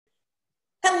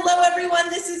Hello, everyone.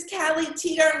 This is Callie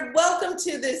TeeGardin. Welcome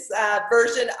to this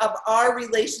version of our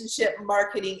relationship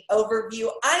marketing overview.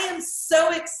 I am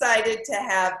so excited to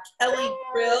have Kellie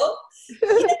Grill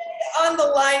on the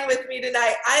line with me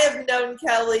tonight. I have known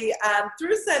Kellie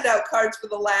through Send Out Cards for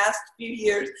the last few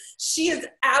years. She is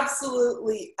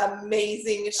absolutely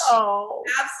amazing. She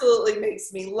absolutely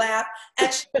makes me laugh,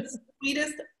 and she's the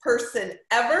sweetest person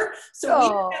ever. So we're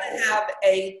going to have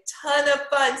a ton of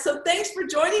fun. So thanks for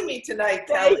joining me tonight,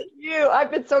 Kellie. Thank you.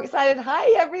 I've been so excited.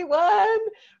 Hi, everyone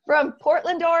from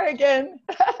Portland, Oregon.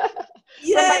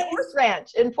 From my horse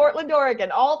ranch in Portland,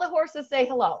 Oregon. All the horses say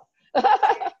hello.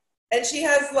 And she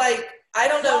has like, I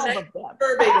don't know, 9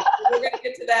 furbabies. We're going to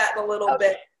get to that in a little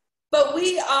bit. But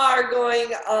we are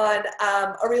going on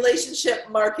a relationship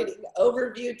marketing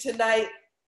overview tonight.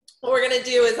 What we're going to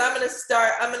do is I'm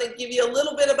going to give you a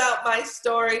little bit about my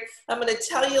story. I'm going to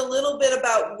tell you a little bit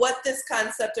about what this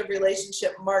concept of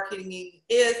relationship marketing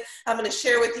is. I'm going to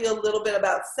share with you a little bit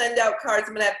about send out cards.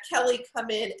 I'm going to have Kellie come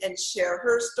in and share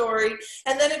her story.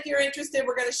 And then if you're interested,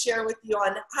 we're going to share with you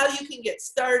on how you can get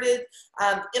started,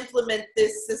 implement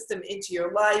this system into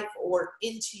your life or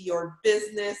into your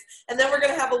business. And then we're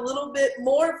going to have a little bit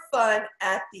more fun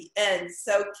at the end.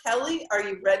 So Kellie, are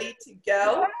you ready to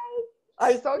go?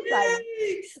 I'm so excited.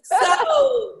 Yay!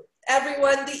 So,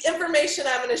 everyone, the information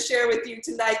I'm going to share with you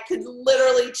tonight could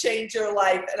literally change your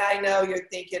life. And I know you're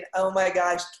thinking, oh my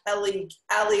gosh, Kellie,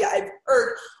 I've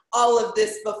heard all of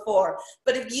this before.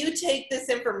 But if you take this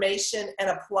information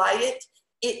and apply it,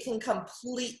 it can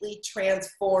completely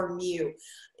transform you.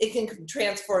 It can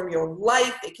transform your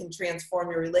life. It can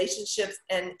transform your relationships.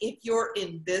 And if you're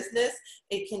in business,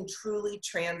 it can truly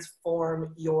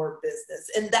transform your business.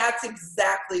 And that's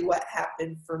exactly what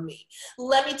happened for me.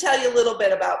 Let me tell you a little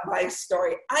bit about my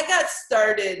story. I got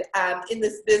started in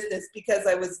this business because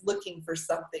I was looking for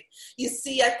something. You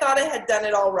see, I thought I had done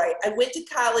it all right. I went to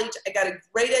college. I got a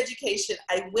great education.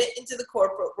 I went into the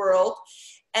corporate world.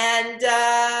 And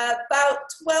about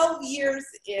 12 years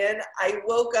in, I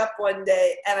woke up one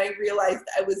day and I realized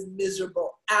I was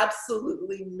miserable,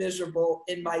 absolutely miserable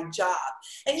in my job.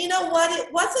 And you know what?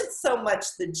 It wasn't so much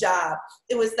the job.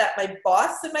 It was that my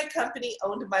boss in my company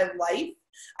owned my life.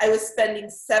 I was spending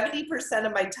 70%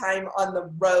 of my time on the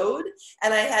road,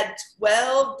 and I had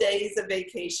 12 days of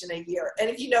vacation a year. And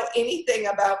if you know anything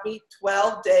about me,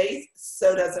 12 days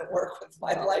so doesn't work with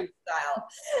my lifestyle.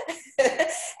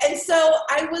 And so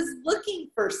I was looking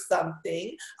for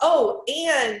something. Oh,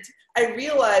 and I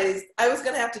realized I was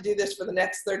going to have to do this for the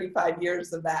next 35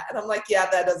 years of that. And I'm like, yeah,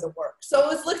 that doesn't work. So I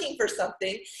was looking for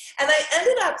something. And I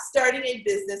ended up starting a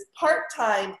business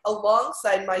part-time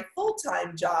alongside my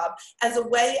full-time job as a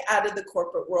way out of the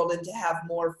corporate world and to have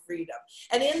more freedom.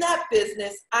 And in that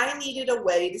business, I needed a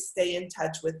way to stay in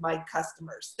touch with my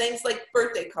customers. Things like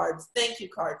birthday cards, thank you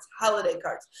cards, holiday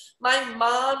cards. My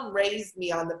mom raised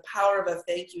me on the power of a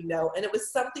thank you note. And it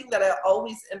was something that I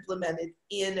always implemented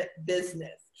in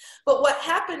business. But what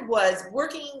happened was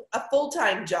working a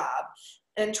full-time job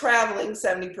and traveling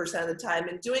 70% of the time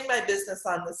and doing my business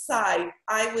on the side,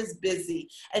 I was busy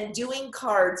and doing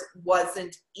cards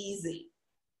wasn't easy.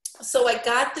 So I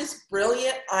got this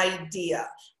brilliant idea,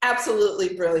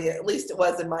 absolutely brilliant, at least it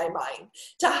was in my mind,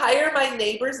 to hire my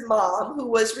neighbor's mom, who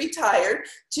was retired,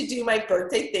 to do my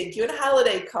birthday thank you and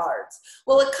holiday cards.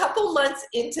 Well, a couple months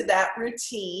into that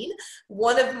routine,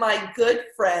 one of my good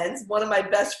friends, one of my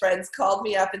best friends, called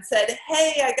me up and said,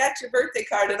 hey, I got your birthday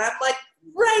card. And I'm like,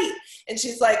 great. And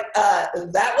she's like,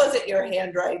 that wasn't your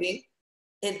handwriting.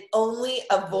 And only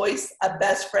a voice a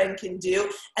best friend can do.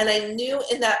 And I knew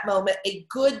in that moment a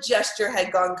good gesture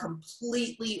had gone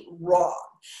completely wrong.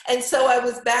 And so I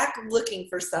was back looking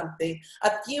for something.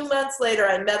 A few months later,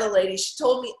 I met a lady. She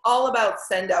told me all about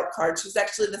send out cards. She was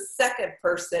actually the second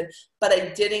person, but I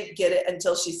didn't get it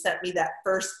until she sent me that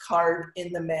first card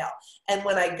in the mail. And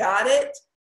when I got it,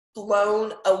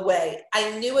 blown away.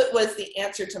 I knew it was the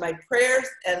answer to my prayers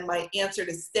and my answer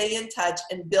to stay in touch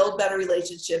and build better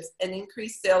relationships and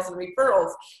increase sales and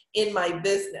referrals in my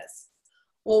business.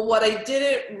 Well, what I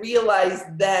didn't realize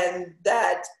then,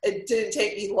 that it didn't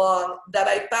take me long, that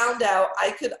I found out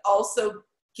I could also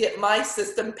get my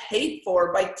system paid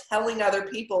for by telling other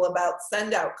people about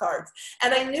send out cards.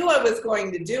 And I knew I was going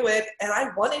to do it and I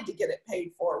wanted to get it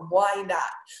paid for. Why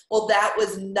not? Well, that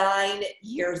was 9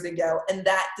 years ago. And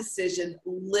that decision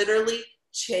literally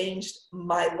changed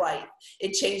my life.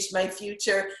 It changed my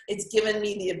future. It's given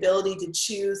me the ability to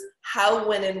choose how,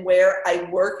 when, and where I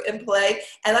work and play.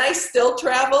 And I still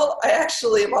travel. I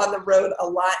actually am on the road a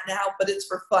lot now, but it's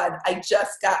for fun. I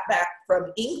just got back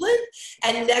from England,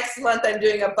 and next month I'm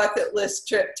doing a bucket list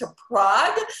trip to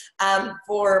Prague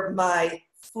for my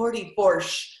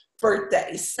 44th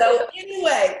birthday. So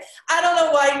anyway, I don't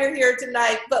know why you're here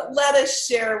tonight, but let us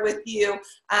share with you.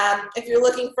 If you're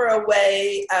looking for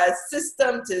a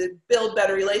system to build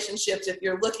better relationships, if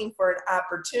you're looking for an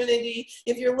opportunity,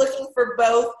 if you're looking for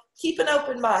both, keep an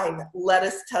open mind. Let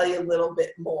us tell you a little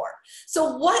bit more.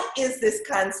 So what is this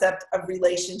concept of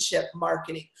relationship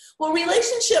marketing? Well,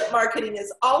 relationship marketing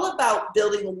is all about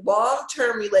building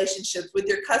long-term relationships with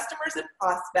your customers and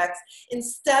prospects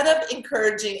instead of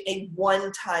encouraging a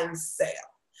one-time sale,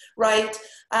 right?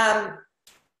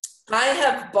 I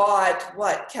have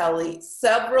bought, Kelly,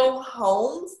 several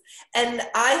homes, and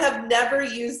I have never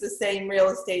used the same real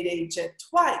estate agent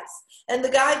twice. And the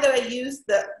guy that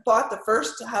I bought the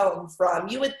first home from,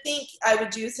 you would think I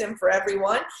would use him for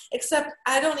everyone, except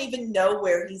I don't even know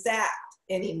where he's at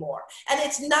anymore. And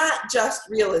it's not just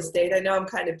real estate. I know I'm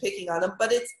kind of picking on him,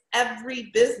 but it's every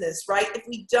business, right? If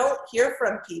we don't hear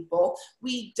from people,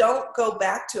 we don't go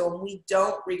back to them, we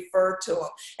don't refer to them.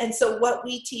 And so what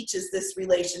we teach is this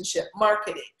relationship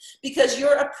marketing, because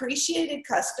your appreciated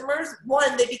customers,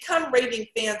 one, they become raving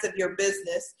fans of your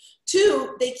business.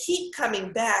 Two, they keep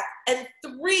coming back. And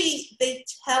three, they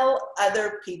tell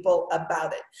other people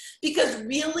about it. Because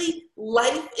really,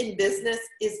 life in business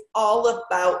is all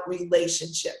about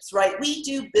relationships, right? We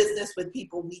do business with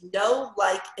people we know,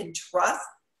 like, and trust,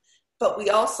 but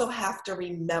we also have to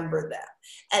remember them.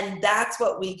 And that's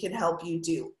what we can help you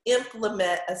do.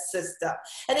 Implement a system.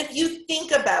 And if you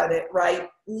think about it, right,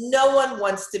 no one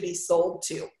wants to be sold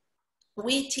to.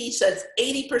 We teach us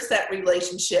 80%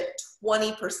 relationship,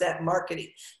 20% marketing.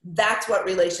 That's what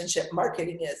relationship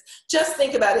marketing is. Just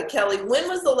think about it, Kelly. When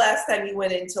was the last time you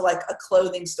went into like a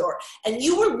clothing store and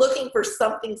you were looking for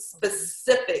something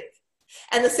specific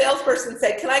and the salesperson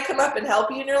said, "Can I come up and help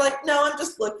you?" And you're like, "No, I'm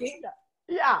just looking."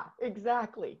 Yeah,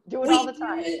 exactly. Do it all the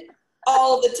time.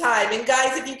 All the time. And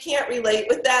guys, if you can't relate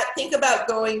with that, think about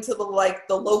going to the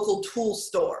local tool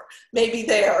store. Maybe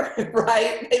there,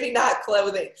 right? Maybe not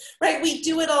clothing, right? We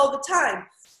do it all the time.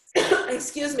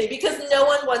 Excuse me, because no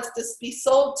one wants to be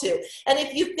sold to. And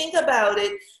if you think about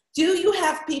it, do you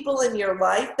have people in your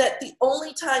life that the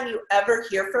only time you ever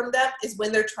hear from them is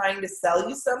when they're trying to sell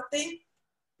you something?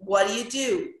 What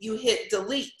do? You hit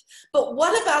delete. But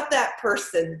what about that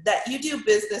person that you do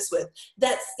business with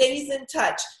that stays in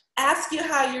touch, ask you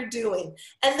how you're doing,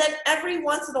 and then every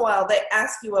once in a while they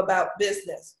ask you about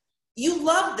business? You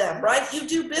love them, right? You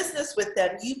do business with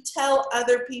them. You tell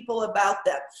other people about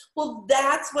them. Well,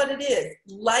 that's what it is.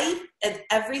 Life and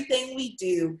everything we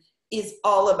do is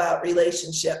all about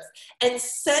relationships. And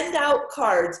send out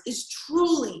cards is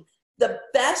truly the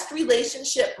best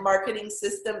relationship marketing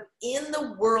system in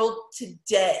the world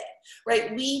today,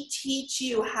 right? We teach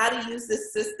you how to use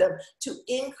this system to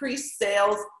increase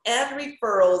sales and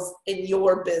referrals in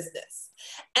your business.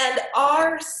 And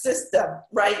our system,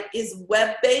 right, is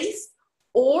web-based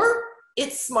or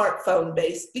it's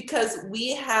smartphone-based because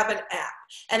we have an app.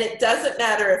 And it doesn't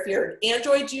matter if you're an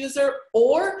Android user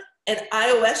or an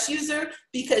iOS user,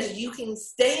 because you can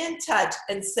stay in touch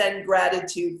and send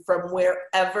gratitude from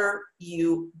wherever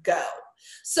you go.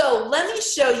 So let me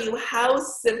show you how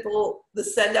simple the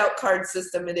send out card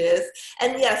system it is.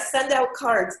 And yes, send out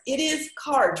cards. It is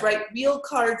cards, right? Real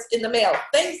cards in the mail.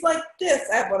 Things like this.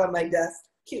 I have one on my desk.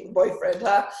 Cute boyfriend,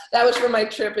 huh? That was from my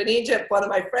trip in Egypt. One of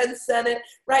my friends sent it,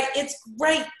 right? It's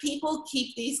great. People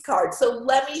keep these cards. So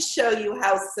let me show you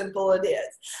how simple it is.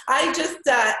 I just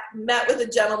met with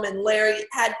a gentleman, Larry,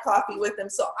 had coffee with him.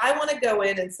 So I want to go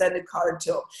in and send a card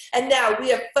to him. And now we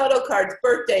have photo cards,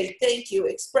 birthday, thank you,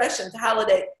 expressions,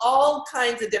 holiday, all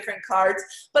kinds of different cards.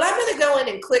 But I'm going to go in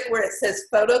and click where it says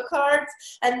photo cards.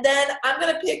 And then I'm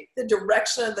going to pick the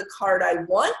direction of the card I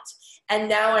want. And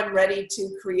now I'm ready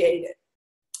to create it.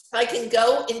 I can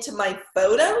go into my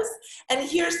photos, and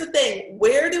here's the thing,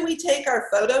 where do we take our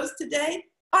photos today?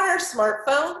 On our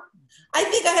smartphone. I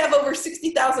think I have over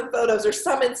 60,000 photos or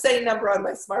some insane number on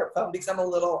my smartphone because I'm a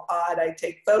little odd. I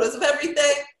take photos of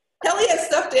everything. Kelly has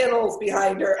stuffed animals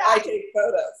behind her. I take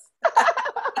photos.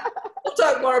 We'll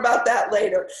talk more about that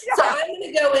later. Yeah. So I'm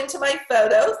going to go into my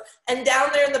photos, and down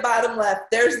there in the bottom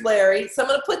left, there's Larry. So I'm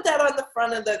going to put that on the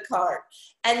front of the card.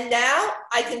 And now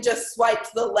I can just swipe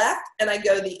to the left and I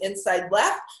go to the inside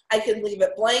left. I can leave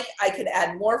it blank. I can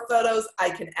add more photos. I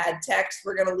can add text.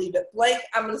 We're going to leave it blank.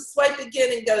 I'm going to swipe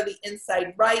again and go to the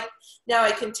inside right. Now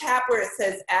I can tap where it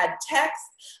says add text.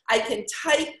 I can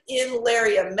type in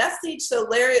Larry a message. So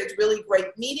Larry, it's really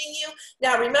great meeting you.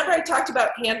 Now remember I talked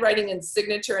about handwriting and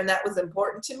signature, and that was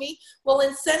important to me. Well,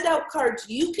 in send out cards,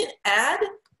 you can add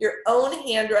your own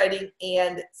handwriting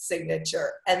and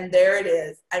signature. And there it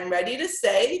is. I'm ready to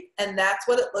save, and that's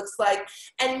what it looks like.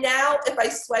 And now if I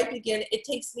swipe again, it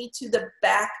takes me to the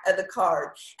back of the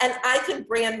card. And I can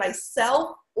brand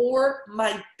myself or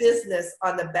my business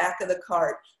on the back of the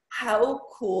card. How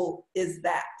cool is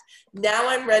that? Now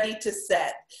I'm ready to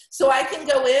send. So I can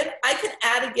go in, I can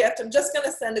add a gift. I'm just going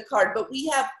to send a card, but we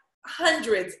have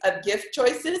hundreds of gift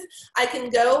choices. I can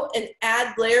go and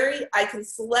add Larry. I can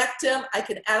select him. I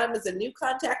can add him as a new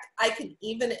contact. I can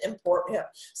even import him.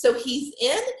 So he's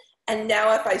in, and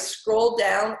now if I scroll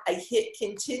down, I hit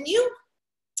continue,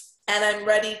 and I'm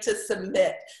ready to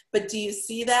submit. But do you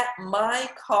see that? My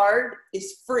card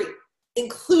is free,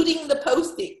 including the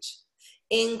postage.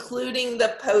 Including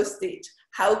the postage.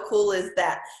 How cool is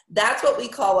that? That's what we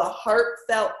call a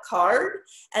heartfelt card.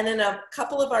 And in a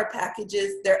couple of our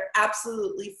packages, they're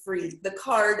absolutely free, the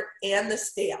card and the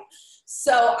stamp.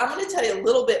 So I'm going to tell you a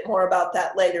little bit more about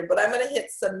that later, but I'm going to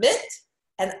hit submit,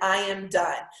 and I am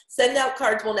done. Send Out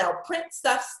Cards will now print,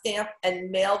 stuff, stamp,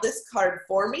 and mail this card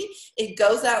for me. It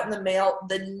goes out in the mail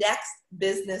the next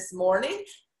business morning,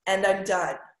 and I'm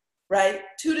done. Right?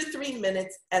 2 to 3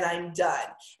 minutes and I'm done.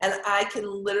 And I can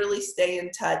literally stay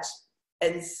in touch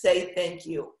and say thank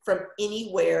you from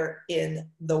anywhere in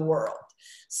the world.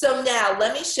 So now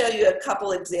let me show you a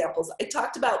couple examples. I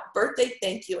talked about birthday,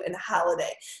 thank you, and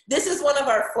holiday. This is one of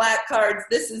our flat cards.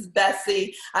 This is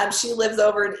Bessie. She lives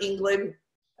over in England.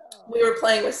 We were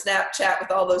playing with Snapchat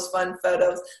with all those fun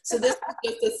photos. So this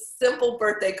is just a simple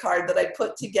birthday card that I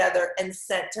put together and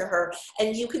sent to her.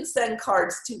 And you can send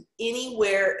cards to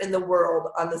anywhere in the world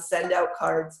on the Send Out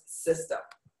Cards system.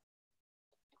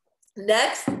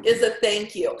 Next is a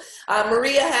thank you.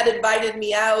 Maria had invited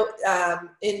me out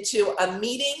into a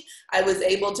meeting. I was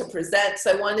able to present,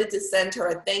 so I wanted to send her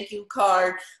a thank you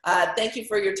card. Thank you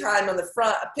for your time on the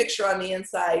front, a picture on the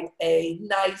inside, a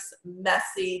nice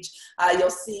message. You'll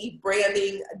see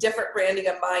branding, different branding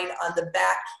of mine on the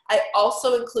back. I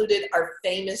also included our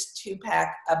famous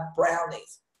 2-pack of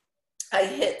brownies. I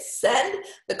hit send.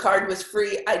 The card was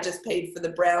free. I just paid for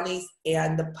the brownies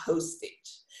and the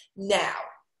postage. Now,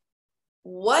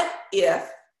 what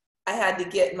if I had to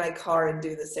get in my car and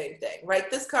do the same thing, right?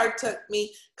 This card took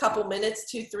me a couple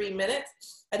minutes, 2-3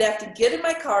 minutes. I'd have to get in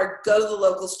my car, go to the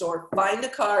local store, find a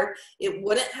card. It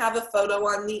wouldn't have a photo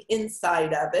on the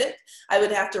inside of it. I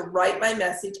would have to write my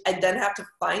message. I'd then have to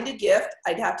find a gift.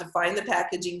 I'd have to find the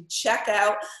packaging, check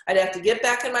out. I'd have to get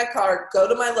back in my car, go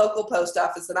to my local post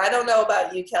office. And I don't know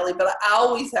about you, Kelly, but I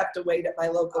always have to wait at my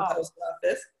local post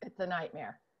office. It's a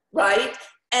nightmare. Right?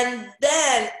 And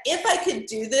then if I could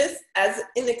do this as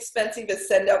inexpensive as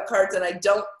Send Out Cards, and I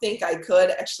don't think I could,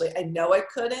 actually I know I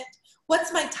couldn't,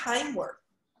 what's my time worth?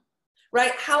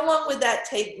 Right? How long would that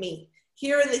take me?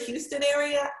 Here in the Houston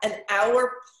area, an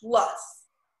hour plus,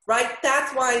 right?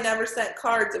 That's why I never sent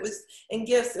cards. It was in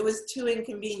gifts. It was too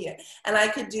inconvenient. And I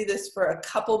could do this for a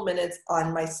couple minutes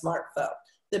on my smartphone.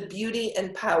 The beauty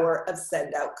and power of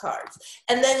Send Out Cards.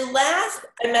 And then last,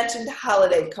 I mentioned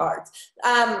holiday cards.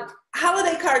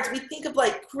 Holiday cards, we think of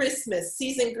like Christmas,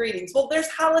 season greetings. Well, there's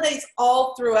holidays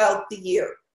all throughout the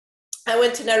year. I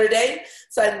went to Notre Dame,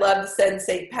 so I'd love to send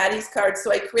St. Patty's cards.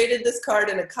 So I created this card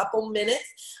in a couple minutes.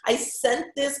 I sent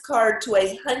this card to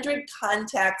 100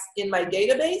 contacts in my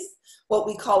database, what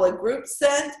we call a group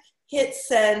send, hit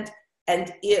send,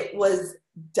 and it was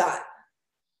done.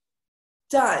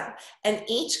 Done. And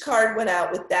each card went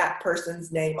out with that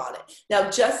person's name on it. Now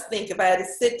just think if I had to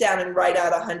sit down and write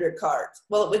out 100 cards.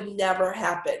 Well, it would never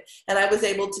happen. And I was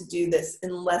able to do this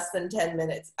in less than 10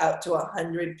 minutes out to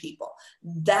 100 people.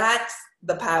 That's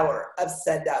the power of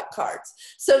Send Out Cards.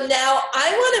 So now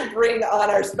I want to bring on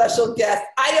our special guest.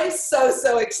 I am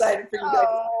so excited for you guys to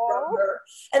hear from her.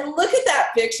 And look at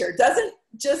that picture. Doesn't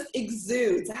just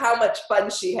exudes how much fun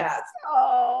she has.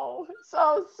 Oh,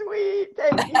 so sweet.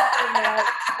 Thank you so much.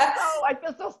 Oh, I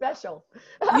feel so special.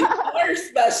 You are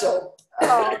special.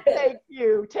 Oh, thank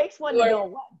you. Takes one to know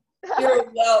one. You're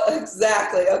well,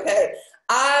 exactly. Okay.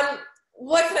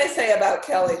 What can I say about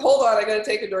Kelly? Hold on, I gotta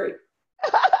take a drink.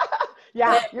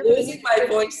 Yeah, I'm losing my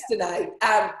voice tonight.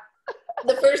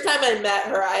 The first time I met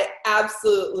her, I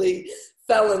absolutely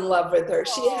fell in love with her.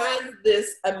 She has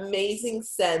this amazing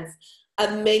sense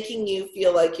of making you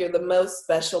feel like you're the most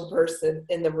special person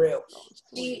in the room.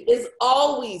 She is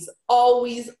always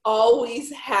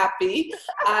happy.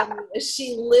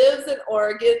 She lives in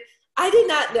Oregon. I did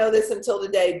not know this until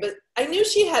today, but I knew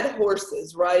she had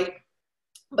horses, right?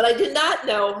 But I did not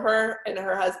know her and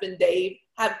her husband, Dave,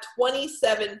 have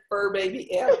 27 fur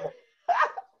baby animals.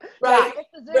 Right?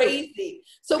 Yeah, crazy.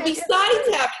 So besides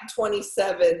having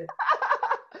 27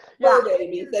 fur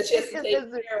babies that she has to take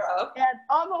care of. And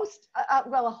almost,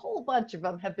 well, a whole bunch of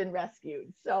them have been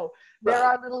rescued. So there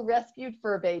are little rescued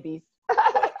fur babies.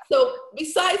 So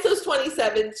besides those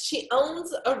 27, she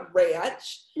owns a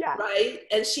ranch, right?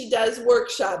 And she does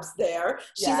workshops there.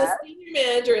 She's a senior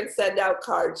manager and send out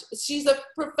cards. She's a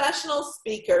professional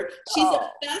speaker. She's a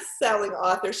best-selling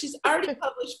author. She's already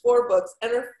published 4 books,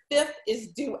 and her 5th is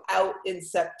due out in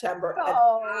September. And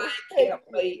I can't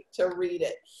wait to read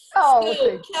it.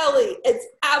 So, Kellie, it's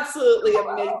absolutely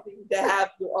amazing to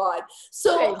have you on.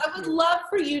 So I would love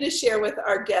for you to share with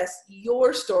our guests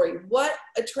your story. What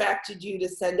attracted you to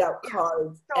send out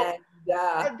cards, and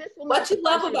what you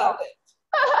love about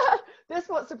it? This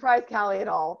won't surprise Callie at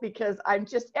all, because I'm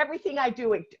just, everything I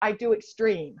do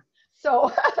extreme.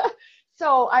 So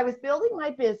so I was building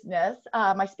my business,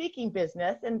 my speaking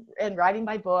business, and writing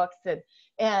my books,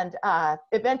 and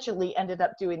eventually ended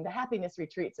up doing the happiness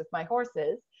retreats with my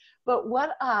horses. But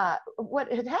what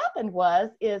had happened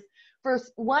is for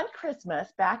one Christmas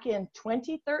back in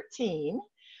 2013,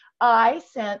 I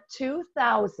sent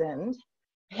 2,000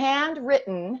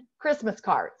 handwritten Christmas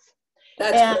cards.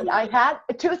 And I had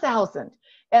 2,000,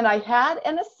 and I had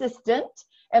an assistant,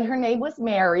 and her name was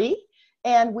Mary,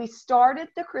 and we started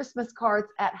the Christmas cards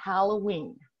at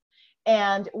Halloween,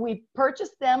 and we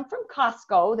purchased them from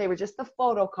Costco. They were just the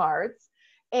photo cards,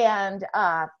 and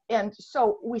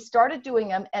so we started doing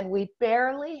them, and we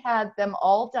barely had them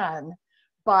all done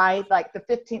by like the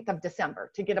 15th of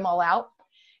December to get them all out.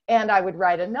 And I would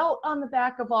write a note on the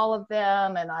back of all of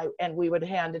them, and we would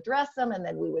hand address them, and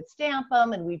then we would stamp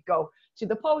them, and we'd go to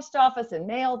the post office and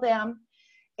mail them.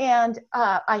 And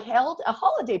I held a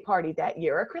holiday party that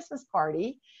year, a Christmas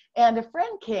party, and a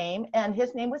friend came, and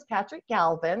his name was Patrick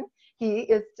Galvin. He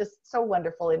is just so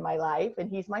wonderful in my life, and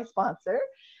he's my sponsor.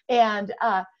 And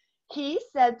he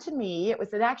said to me, it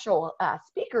was an actual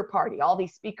speaker party. All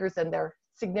these speakers and their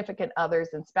significant others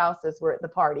and spouses were at the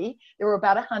party. There were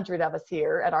about 100 of us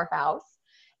here at our house.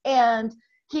 And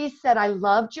he said, I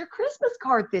loved your Christmas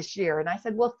card this year. And I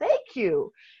said, well, thank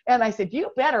you. And I said, you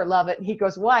better love it. And he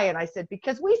goes, why? And I said,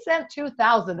 because we sent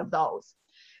 2,000 of those.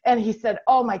 And he said,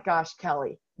 oh my gosh,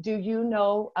 Kellie, do you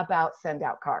know about send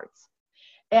out cards?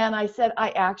 And I said, I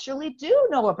actually do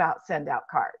know about send out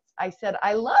cards. I said,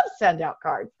 I love send out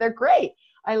cards. They're great.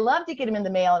 I love to get them in the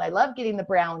mail, and I love getting the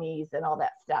brownies and all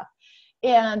that stuff.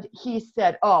 And he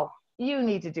said, oh, you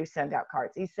need to do send out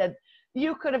cards. He said,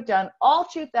 you could have done all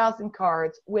 2,000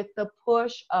 cards with the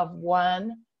push of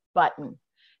one button.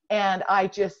 And I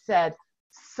just said,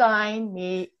 sign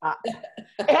me up.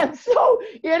 And so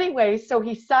anyway, so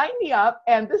he signed me up,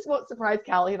 and this won't surprise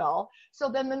Callie at all. So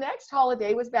then the next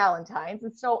holiday was Valentine's.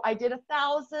 And so I did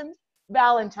 1,000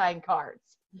 Valentine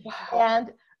cards. Wow.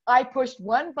 And I pushed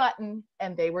one button,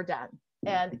 and they were done.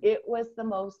 And it was the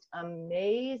most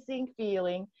amazing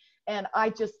feeling, and I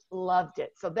just loved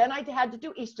it. So then I had to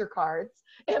do Easter cards,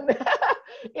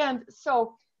 and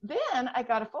so then I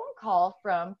got a phone call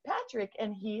from Patrick,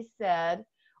 and he said,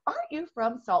 aren't you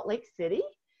from Salt Lake City?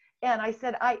 And I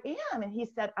said, I am. And he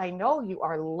said, I know you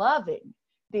are loving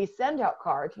these send out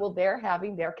cards. Well, they're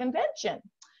having their convention,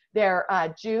 their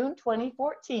June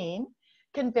 2014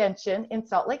 convention in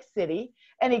Salt Lake City.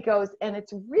 And he goes, and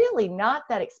it's really not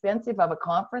that expensive of a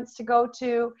conference to go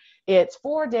to. It's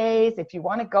 4 days. If you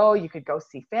want to go, you could go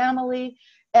see family.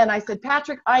 And I said,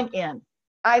 Patrick, I'm in.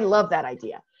 I love that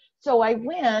idea. So I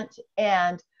went,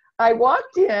 and I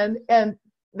walked in, and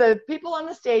the people on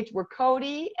the stage were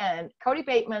Cody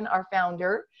Bateman, our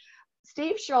founder,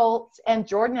 Steve Schultz, and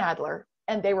Jordan Adler.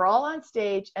 And they were all on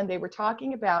stage, and they were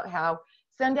talking about how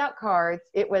send out cards.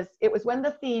 It was when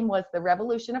the theme was the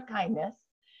revolution of kindness.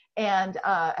 And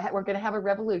we're going to have a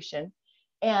revolution.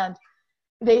 And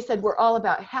they said, we're all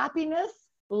about happiness,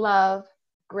 love,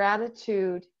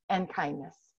 gratitude, and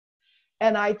kindness.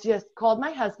 And I just called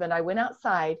my husband. I went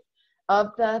outside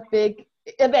of the big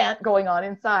event going on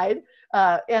inside.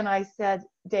 And I said,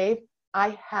 Dave,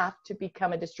 I have to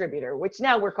become a distributor, which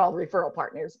now we're called referral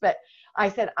partners. But I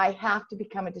said, I have to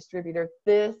become a distributor.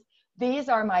 These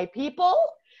are my people,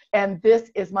 and this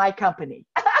is my company.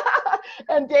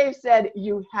 And Dave said,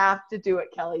 you have to do it,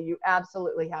 Kellie. You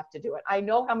absolutely have to do it. I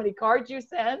know how many cards you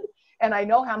send, and I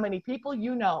know how many people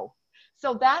you know.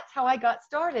 So that's how I got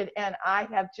started, and I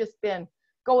have just been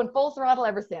going full throttle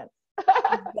ever since.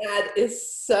 That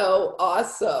is so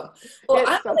awesome. Well,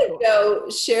 I'm going to go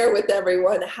share with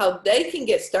everyone how they can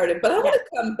get started, but I want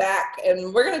to come back,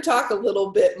 and we're going to talk a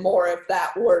little bit more if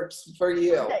that works for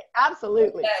you. Okay,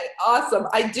 absolutely. Okay, awesome.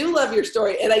 I do love your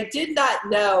story, and I did not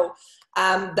know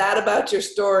that about your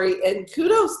story, and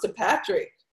kudos to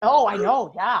Patrick. Oh, I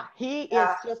know. Yeah. He is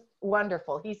Yeah. just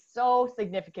wonderful. He's so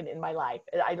significant in my life.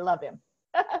 I love him.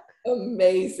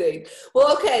 Amazing.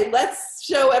 Well, okay, let's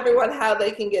show everyone how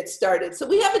they can get started. So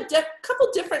we have a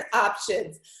couple different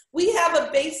options. We have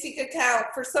a basic account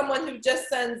for someone who just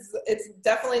sends, it's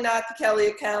definitely not the Kelly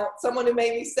account, someone who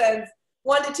maybe sends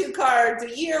 1 to 2 cards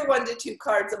a year, 1 to 2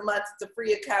 cards a month. It's a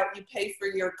free account. You pay for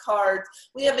your cards.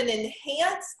 We have an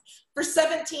enhanced for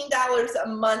 $17 a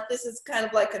month. This is kind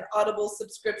of like an Audible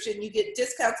subscription. You get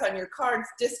discounts on your cards,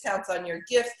 discounts on your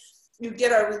gifts. You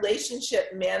get our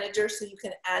relationship manager, so you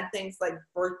can add things like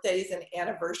birthdays and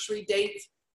anniversary dates.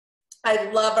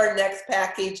 I love our next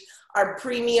package, our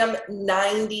premium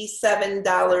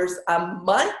 $97 a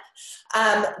month.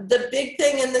 The big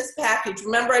thing in this package,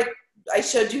 remember I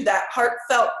showed you that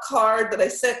heartfelt card that I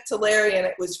sent to Larry and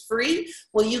it was free.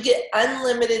 Well, you get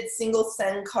unlimited single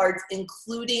send cards,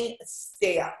 including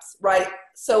stamps, right?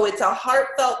 So it's a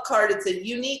heartfelt card. It's a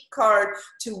unique card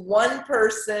to one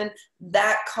person.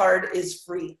 That card is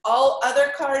free. All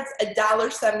other cards,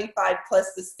 $1.75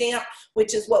 plus the stamp,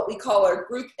 which is what we call our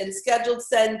group and scheduled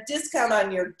send, discount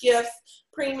on your gifts,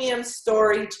 premium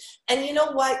storage. And you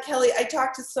know what, Kelly? I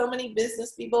talk to so many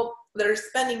business people that are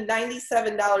spending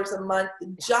 $97 a month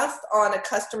just on a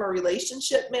customer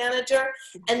relationship manager,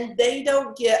 and they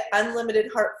don't get unlimited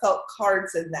heartfelt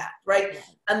cards in that, right?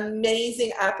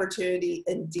 Amazing opportunity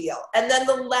and deal. And then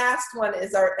the last one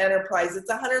is our enterprise.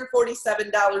 It's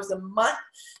 $147 a month.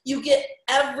 You get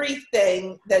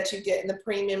everything that you get in the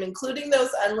premium, including those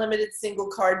unlimited single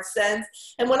card sends.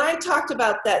 And when I talked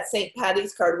about that St.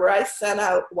 Patty's card where I sent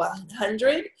out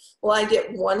 100, well, I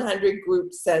get 100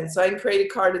 group sends. So I can create a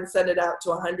card and send it out to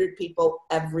 100 people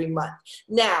every month.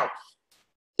 Now,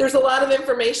 there's a lot of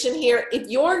information here. If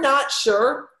you're not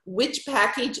sure which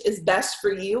package is best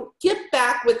for you, get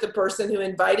back with the person who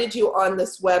invited you on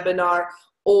this webinar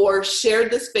or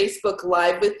shared this Facebook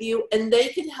Live with you, and they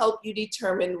can help you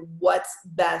determine what's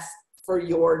best for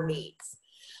your needs.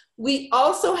 We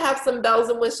also have some bells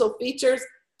and whistle features,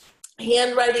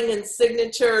 handwriting and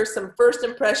signature, some first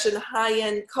impression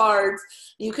high-end cards.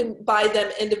 You can buy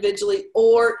them individually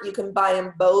or you can buy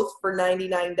them both for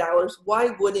 $99.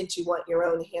 Why wouldn't you want your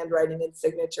own handwriting and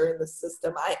signature in the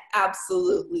system? I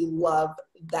absolutely love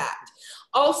that.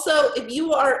 Also, if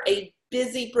you are a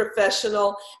busy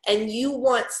professional and you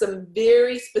want some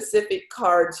very specific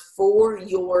cards for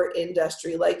your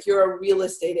industry, like you're a real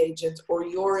estate agent or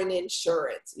you're in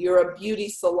insurance, you're a beauty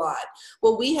salon,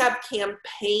 well, we have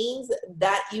campaigns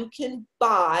that you can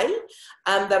buy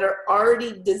that are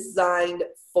already designed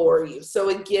for you.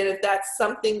 So again, if that's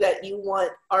something that you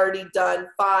want already done,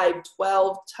 5,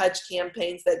 12 touch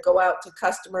campaigns that go out to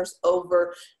customers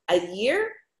over a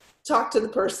year, talk to the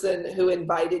person who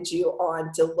invited you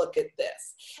on to look at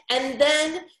this. And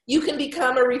then you can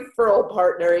become a referral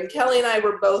partner. And Kelly and I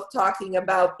were both talking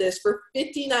about this. For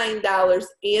 $59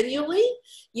 annually,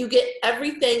 you get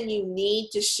everything you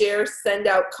need to share, send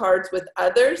out cards with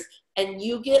others, and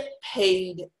you get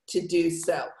paid to do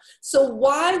so. So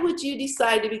why would you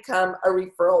decide to become a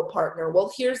referral partner?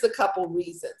 Well, here's a couple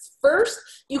reasons. First,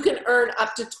 you can earn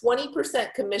up to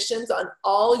 20% commissions on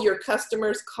all your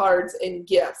customers' cards and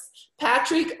gifts.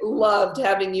 Patrick loved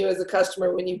having you as a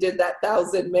customer when you did that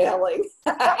 1,000 mailing.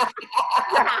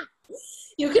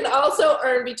 You can also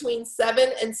earn between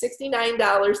 $7 and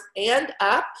 $69 and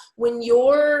up when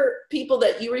your people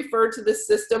that you refer to the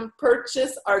system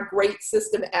purchase our great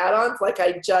system add-ons like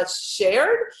I just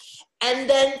shared. And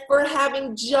then for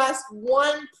having just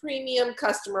one premium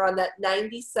customer on that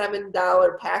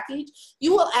 $97 package,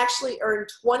 you will actually earn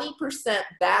 20%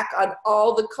 back on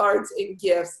all the cards and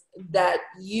gifts that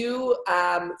you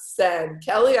send.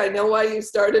 Kelly, I know why you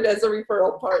started as a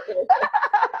referral partner.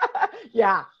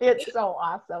 Yeah, it's so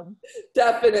awesome.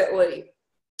 Definitely.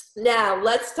 Now,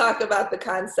 let's talk about the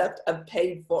concept of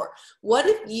paid for. What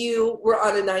if you were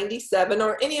on a 97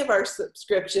 or any of our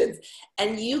subscriptions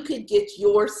and you could get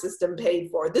your system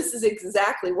paid for? This is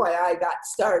exactly why I got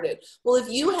started. Well, if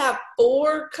you have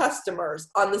 4 customers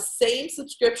on the same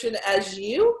subscription as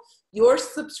you, your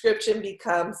subscription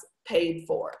becomes paid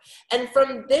for. And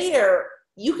from there,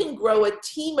 you can grow a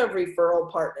team of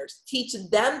referral partners, teach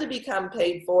them to become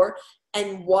paid for,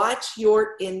 and watch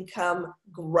your income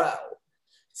grow.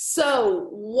 So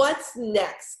what's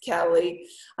next, Kelly?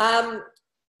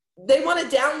 They want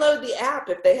to download the app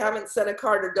if they haven't sent a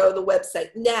card or go to the website.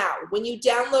 Now, when you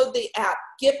download the app,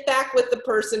 get back with the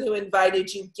person who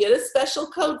invited you. Get a special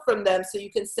code from them so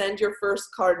you can send your first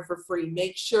card for free.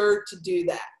 Make sure to do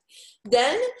that.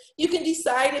 Then you can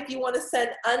decide if you want to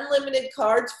send unlimited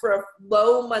cards for a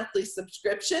low monthly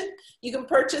subscription. You can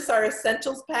purchase our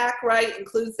Essentials Pack, right?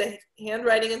 Includes the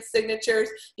handwriting and signatures.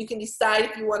 You can decide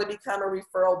if you want to become a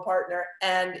referral partner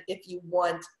and if you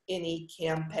want any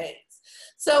campaigns.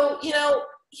 So, you know,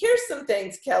 here's some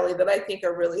things, Kelly, that I think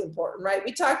are really important, right?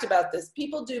 We talked about this.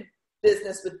 People do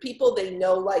business with people they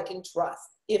know, like, and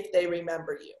trust if they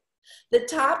remember you. The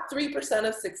top 3%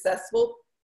 of successful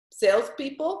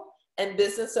salespeople and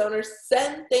business owners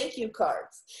send thank you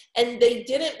cards, and they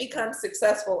didn't become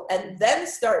successful and then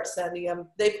start sending them.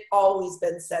 They've always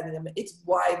been sending them. It's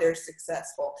why they're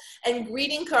successful. And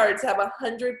greeting cards have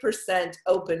 100%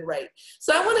 open rate.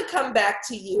 So I want to come back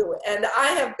to you, and I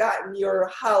have gotten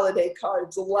your holiday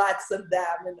cards, lots of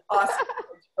them, and awesome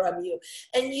cards from you.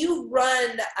 And you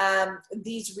run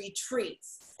these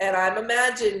retreats. And I'm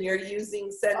imagining you're using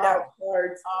send out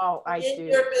cards in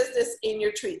your business, in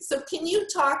your treats. So can you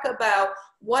talk about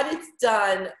what it's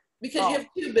done? Because you have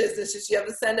two businesses. You have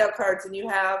the send out cards and you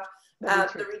have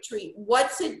the retreat.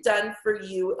 What's it done for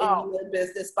you in your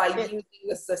business by using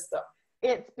the system?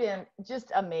 It's been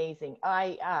just amazing.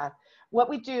 What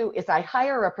we do is I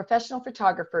hire a professional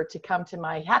photographer to come to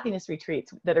my happiness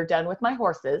retreats that are done with my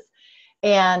horses.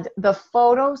 And the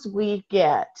photos we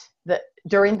get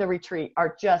during the retreat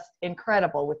are just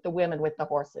incredible with the women with the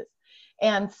horses.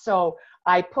 And so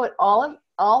I put all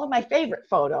of my favorite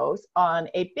photos on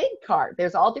a big card.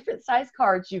 There's all different size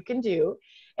cards you can do.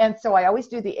 And so I always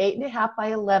do the 8.5 by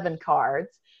 11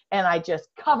 cards, and I just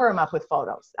cover them up with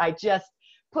photos. I just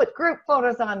put group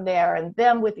photos on there, and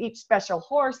them with each special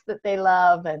horse that they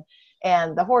love,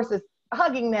 and the horses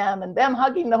hugging them and them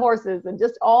hugging the horses, and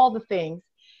just all the things.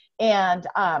 And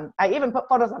I even put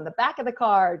photos on the back of the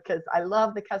card because I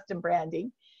love the custom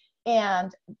branding.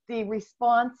 And the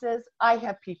responses, I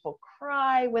have people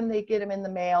cry when they get them in the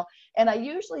mail. And I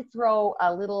usually throw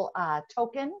a little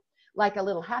token, like a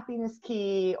little happiness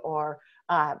key, or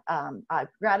a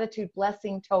gratitude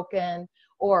blessing token,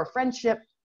 or a friendship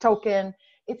token.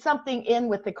 It's something in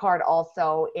with the card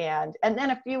also. And then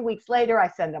a few weeks later, I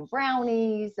send them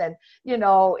brownies, and, you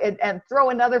know, and throw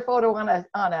another photo on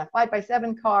a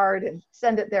 5x7 card and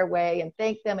send it their way and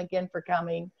thank them again for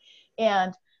coming.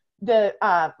 And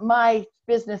my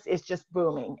business is just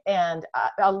booming. And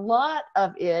a lot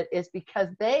of it is because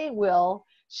they will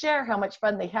share how much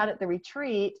fun they had at the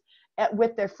retreat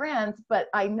with their friends. But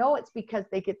I know it's because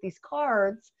they get these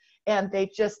cards and they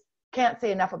just can't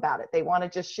say enough about it. They want to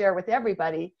just share with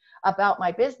everybody about my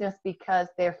business because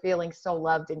they're feeling so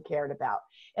loved and cared about.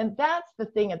 And that's the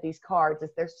thing of these cards, is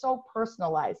they're so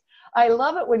personalized. I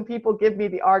love it when people give me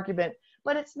the argument,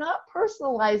 but it's not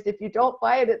personalized if you don't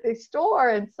buy it at the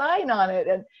store and sign on it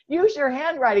and use your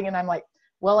handwriting. And I'm like,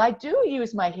 well, I do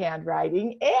use my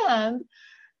handwriting, and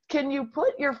can you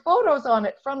put your photos on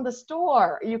it from the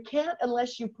store? You can't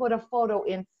unless you put a photo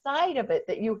inside of it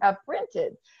that you have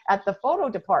printed at the photo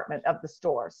department of the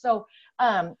store. So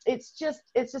it's just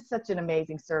such an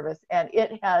amazing service, and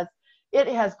it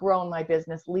has grown my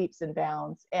business leaps and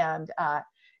bounds, and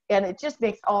it just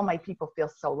makes all my people feel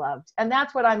so loved. And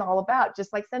that's what I'm all about.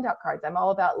 Just like send out cards, I'm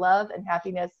all about love and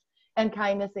happiness and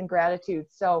kindness and gratitude.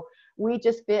 So we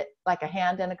just fit like a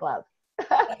hand in a glove.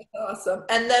 That's awesome.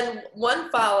 And then one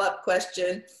follow-up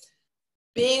question,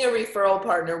 being a referral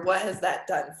partner, what has that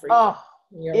done for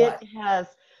you in your life? Has.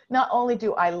 Not only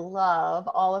do I love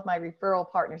all of my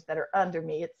referral partners that are under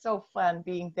me, it's so fun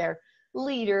being their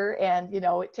leader, and, you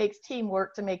know, it takes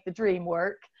teamwork to make the dream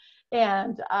work.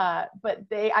 And, but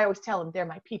I always tell them they're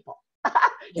my people.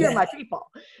 You're my people.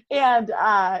 And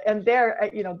they're,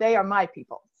 you know, they are my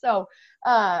people. So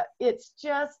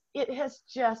it has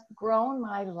just grown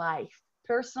my life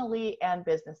personally and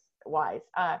business wise.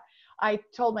 I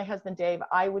told my husband, Dave,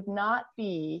 I would not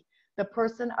be the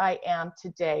person I am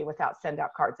today without send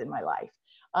out cards in my life.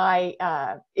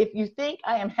 If you think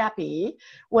I am happy,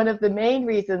 one of the main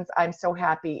reasons I'm so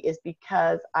happy is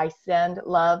because I send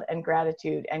love and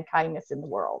gratitude and kindness in the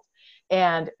world.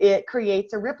 And it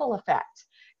creates a ripple effect.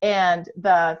 And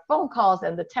the phone calls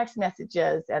and the text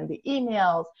messages and the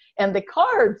emails and the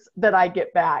cards that I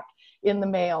get back in the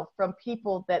mail from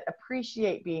people that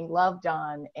appreciate being loved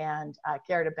on and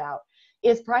cared about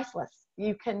is priceless.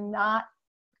 You can't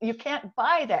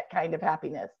buy that kind of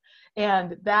happiness.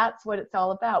 And that's what it's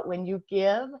all about. When you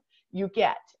give, you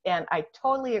get. And I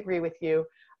totally agree with you.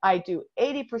 I do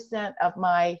 80% of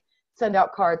my send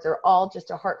out cards are all just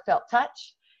a heartfelt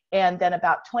touch. And then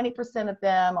about 20% of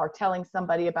them are telling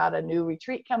somebody about a new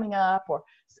retreat coming up or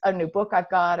a new book I've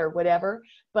got or whatever.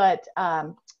 But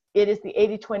it is the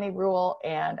 80-20 rule,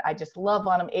 and I just love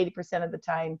on them 80% of the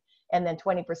time And then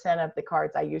 20% of the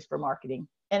cards I use for marketing.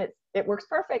 And it works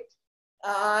perfect.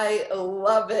 I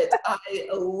love it. I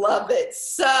love it.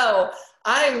 So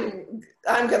I'm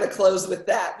going to close with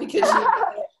that because you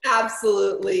are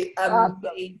absolutely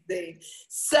amazing.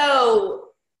 So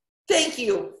thank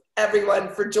you, everyone,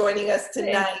 for joining us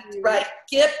tonight. Right,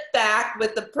 get back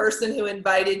with the person who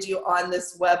invited you on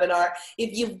this webinar.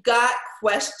 If you've got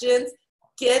questions,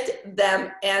 get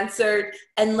them answered,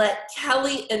 and let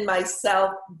Kelly and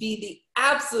myself be the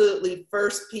absolutely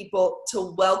first people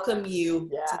to welcome you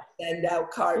to send out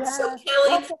cards. So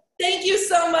Kelly, thank you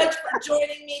so much for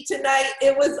joining me tonight.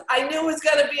 I knew it was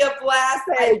going to be a blast.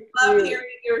 I love hearing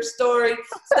your story.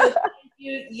 So thank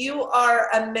you. You are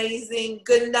amazing.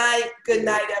 Good night. Good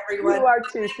night, everyone. You are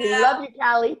too. Love you,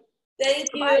 Callie. Thank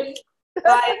you.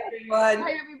 Bye, everyone.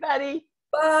 Bye, everybody.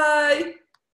 Bye.